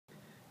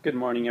Good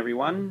morning,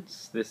 everyone.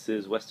 This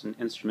is Western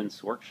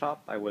Instruments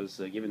Workshop. I was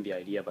given the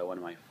idea by one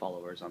of my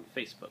followers on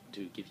Facebook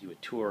to give you a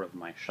tour of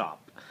my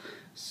shop.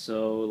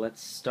 So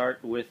let's start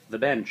with the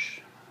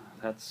bench.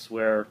 That's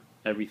where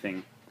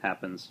everything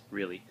happens,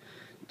 really.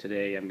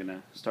 Today I'm going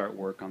to start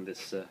work on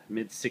this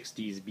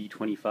mid-60s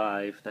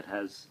B25 that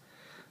has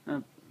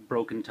a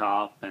broken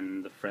top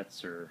and the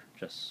frets are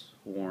just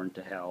worn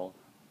to hell.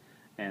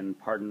 And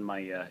pardon my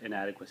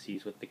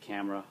inadequacies with the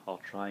camera. I'll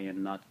try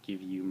and not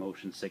give you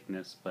motion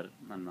sickness, but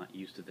I'm not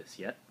used to this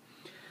yet.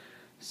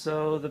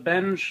 So the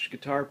bench,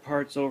 guitar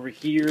parts over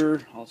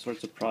here, all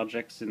sorts of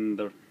projects in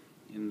the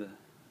in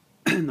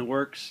the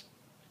works.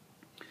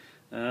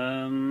 These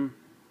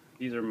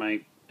are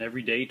my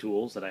everyday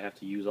tools that I have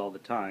to use all the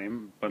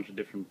time. A bunch of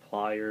different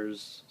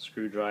pliers,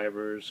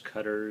 screwdrivers,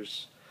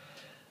 cutters.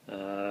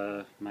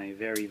 My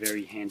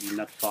very handy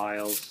nut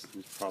files.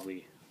 It's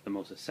probably the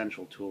most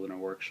essential tool in a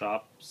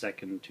workshop,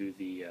 second to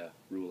the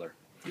ruler.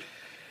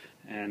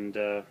 And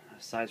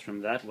aside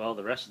from that, well,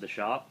 the rest of the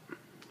shop,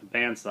 a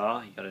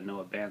bandsaw. You gotta know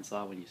a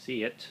bandsaw when you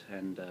see it,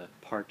 and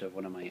part of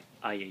one of my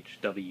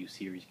IHW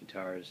series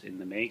guitars in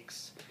the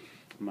makes.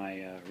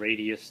 My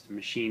radius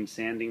machine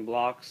sanding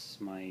blocks,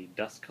 my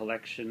dust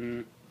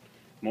collection,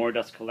 more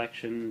dust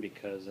collection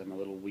because I'm a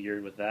little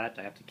weird with that.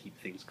 I have to keep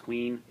things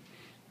clean.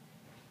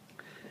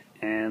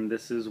 And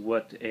this is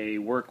what a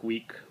work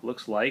week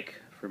looks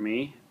like for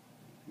me.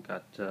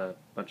 Got a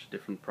bunch of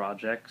different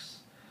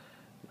projects,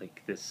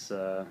 like this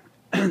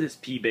this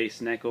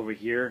P-base neck over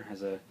here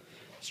has a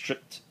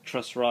stripped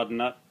truss rod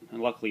nut,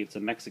 and luckily it's a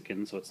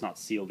Mexican, so it's not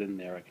sealed in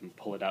there. I can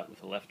pull it out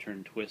with a left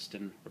turn twist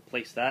and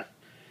replace that.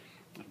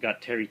 I've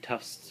got Terry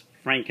Tuft's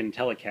Franken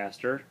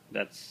Telecaster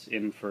that's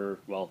in for,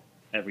 well,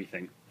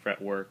 everything,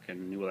 fretwork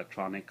and new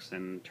electronics,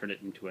 and turn it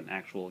into an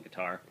actual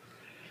guitar.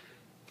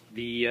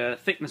 The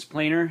thickness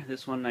planer,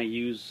 this one I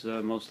use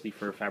mostly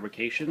for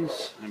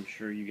fabrications. I'm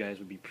sure you guys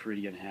would be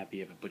pretty unhappy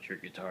if I put your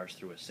guitars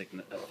through a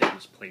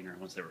thickness planer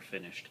once they were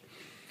finished.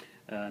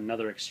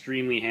 Another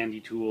extremely handy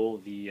tool,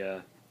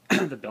 the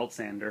the belt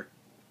sander.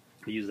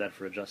 I use that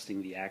for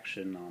adjusting the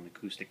action on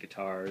acoustic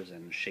guitars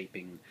and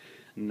shaping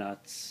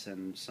nuts,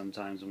 and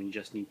sometimes when you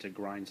just need to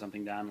grind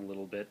something down a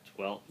little bit,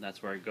 well,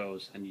 that's where it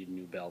goes. I need a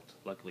new belt.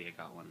 Luckily I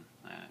got one.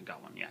 I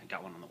got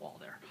one on the wall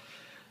there.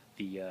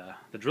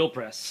 The drill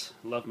press.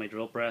 Love my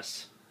drill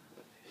press.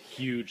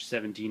 Huge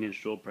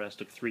 17-inch drill press.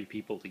 Took 3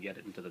 people to get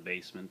it into the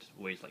basement.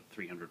 It weighs like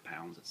 300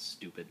 pounds. It's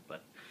stupid,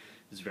 but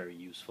it's very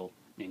useful.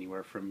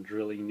 Anywhere from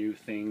drilling new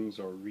things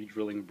or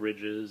re-drilling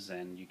bridges,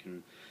 and you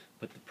can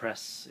put the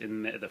press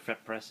in the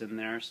fret press in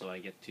there. So I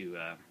get to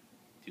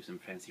do some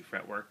fancy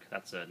fret work.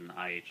 That's an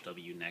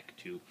IHW neck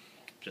too.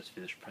 Just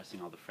finished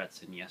pressing all the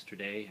frets in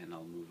yesterday, and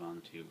I'll move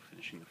on to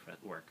finishing the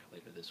fret work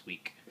later this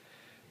week.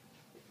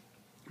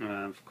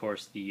 Of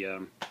course,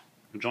 the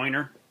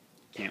joiner.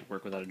 Can't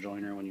work without a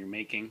joiner when you're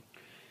making.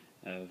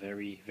 A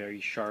very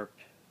sharp,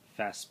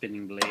 fast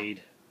spinning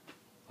blade.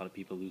 A lot of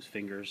people lose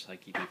fingers. I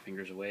keep my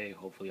fingers away.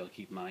 Hopefully I'll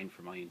keep mine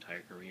for my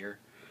entire career.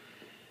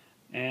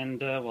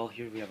 And, well,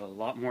 here we have a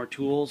lot more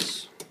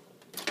tools.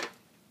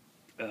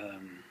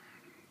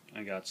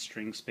 I got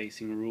string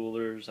spacing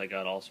rulers. I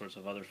got all sorts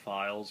of other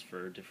files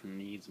for different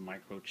needs.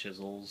 Micro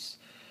chisels.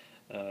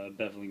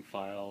 Beveling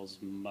files,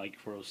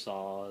 micro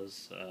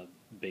saws,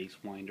 base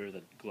winder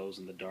that glows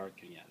in the dark.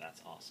 And yeah,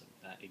 that's awesome.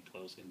 That it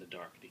glows in the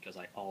dark because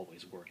I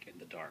always work in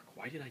the dark.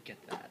 Why did I get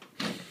that?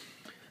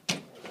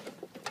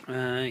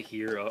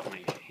 Here,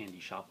 my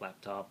handy shop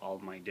laptop, all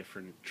my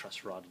different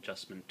truss rod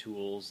adjustment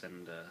tools,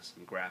 and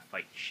some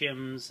graphite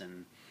shims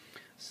and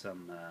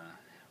some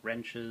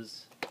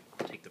wrenches.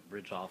 Take the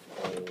bridge off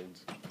old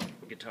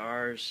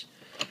guitars.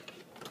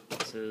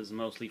 This is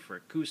mostly for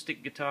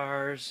acoustic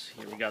guitars.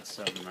 Here we got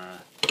some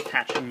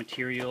patching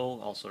material.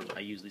 Also, I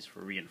use these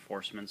for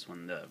reinforcements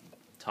when the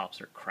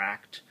tops are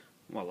cracked.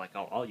 Well, like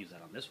I'll use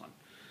that on this one.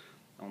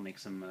 I'll make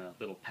some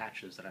little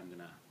patches that I'm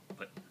gonna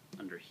put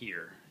under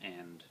here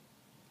and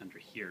under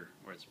here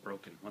where it's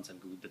broken. Once I've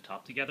glued the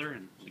top together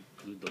and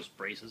glued those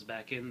braces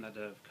back in that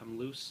have come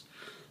loose,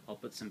 I'll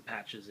put some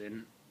patches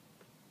in,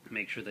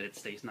 make sure that it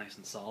stays nice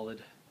and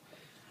solid.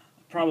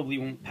 Probably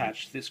won't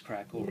patch this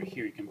crack over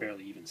here. You can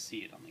barely even see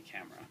it on the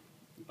camera,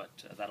 but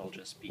that'll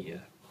just be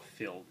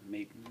filled.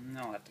 Maybe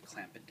no, I'll have to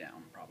clamp it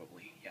down.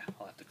 Probably, yeah,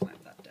 I'll have to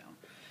clamp that down.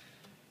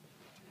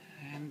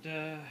 And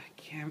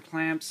cam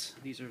clamps.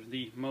 These are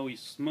the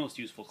most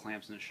useful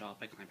clamps in the shop.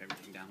 I clamp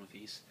everything down with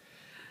these.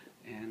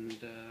 And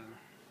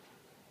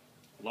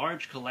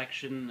large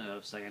collection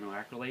of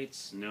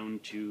cyanoacrylates, known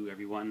to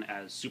everyone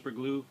as super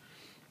glue.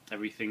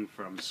 Everything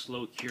from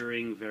slow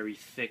curing, very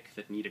thick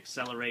that need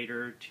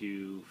accelerator,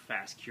 to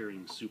fast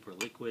curing super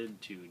liquid,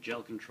 to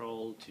gel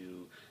control,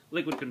 to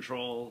liquid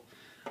control,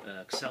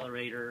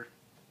 accelerator,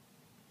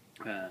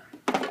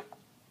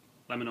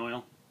 lemon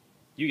oil.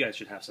 You guys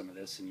should have some of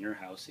this in your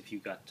house if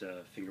you've got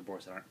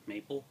fingerboards that aren't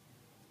maple.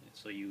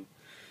 So you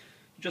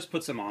just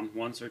put some on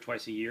once or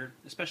twice a year,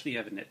 especially if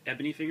you have an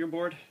ebony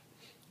fingerboard.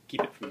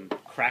 Keep it from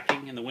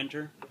cracking in the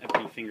winter.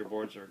 Ebony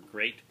fingerboards are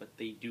great, but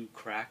they do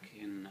crack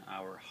in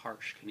our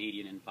harsh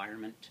Canadian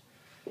environment.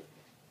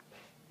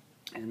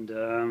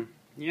 And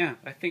yeah,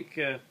 I think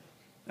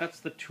that's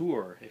the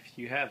tour. If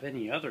you have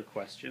any other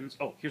questions...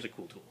 Oh, here's a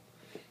cool tool.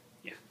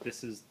 Yeah,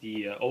 this is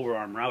the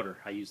overarm router.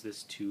 I use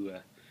this to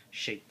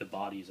shape the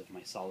bodies of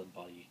my solid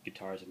body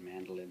guitars and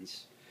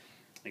mandolins.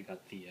 I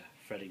got the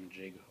fretting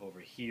jig over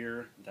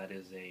here. That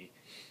is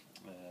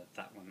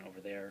that one over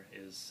there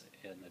is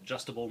an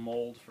adjustable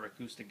mold for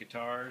acoustic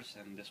guitars,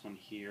 and this one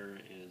here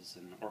is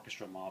an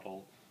orchestra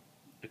model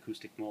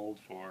acoustic mold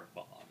for,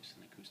 well,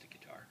 obviously an acoustic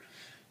guitar.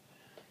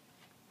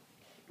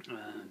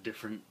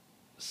 Different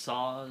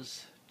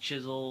saws,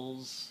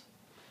 chisels,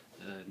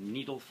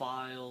 needle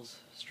files,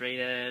 straight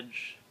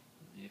edge.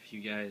 If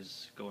you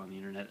guys go on the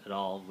internet at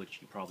all, which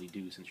you probably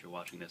do since you're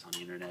watching this on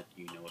the internet,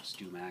 you know a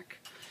StewMac.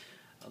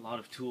 A lot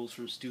of tools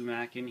from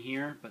StewMac in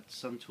here, but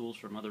some tools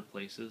from other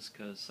places,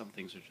 because some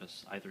things are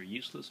just either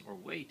useless or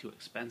way too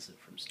expensive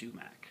from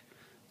StewMac.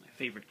 My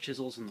favorite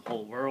chisels in the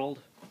whole world.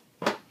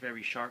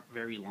 Very sharp,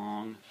 very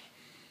long.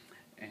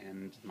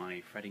 And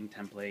my fretting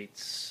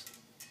templates.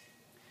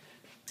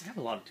 I have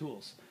a lot of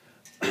tools.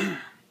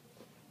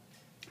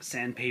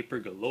 Sandpaper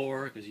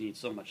galore, because you need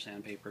so much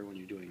sandpaper when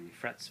you're doing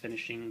frets,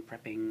 finishing,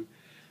 prepping.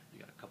 I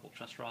got a couple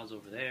truss rods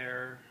over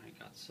there. I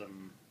got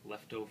some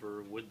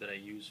leftover wood that I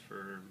use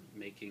for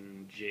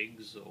making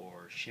jigs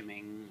or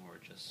shimming, or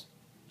just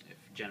if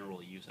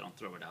general use. I don't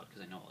throw it out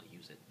because I know I'll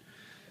use it.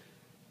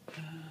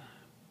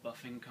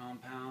 Buffing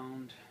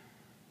compound.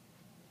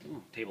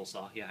 Ooh, table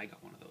saw. Yeah, I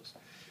got one of those.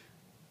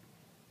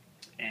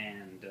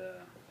 And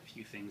a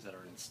few things that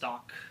are in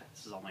stock.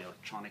 This is all my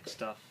electronic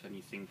stuff.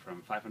 Anything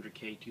from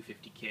 500K,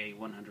 250K,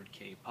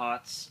 100K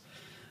pots.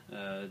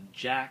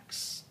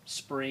 Jacks,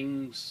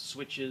 springs,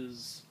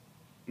 switches,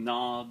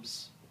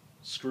 knobs,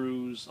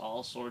 screws,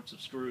 all sorts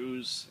of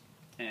screws.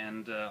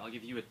 And I'll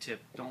give you a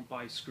tip: don't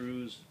buy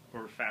screws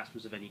or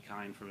fasteners of any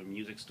kind from a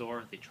music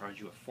store. They charge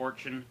you a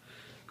fortune.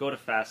 Go to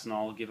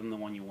Fastenal, give them the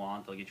one you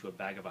want. They'll get you a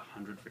bag of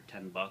 100 for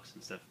 $10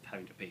 instead of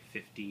having to pay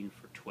 15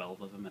 for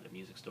 12 of them at a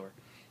music store.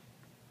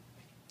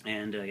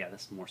 And yeah,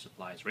 that's more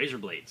supplies. Razor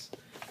blades.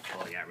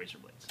 Oh yeah, razor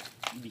blades.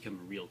 You become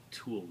a real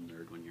tool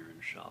nerd when you're in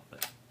a shop,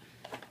 but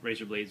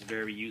razor blades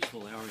very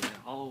useful. I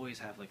always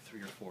have like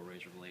 3 or 4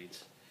 razor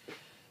blades.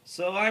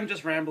 So I'm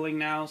just rambling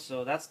now,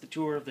 so that's the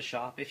tour of the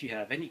shop. If you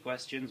have any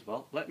questions,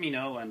 well, let me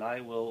know and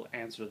I will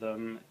answer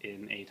them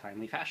in a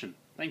timely fashion.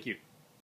 Thank you.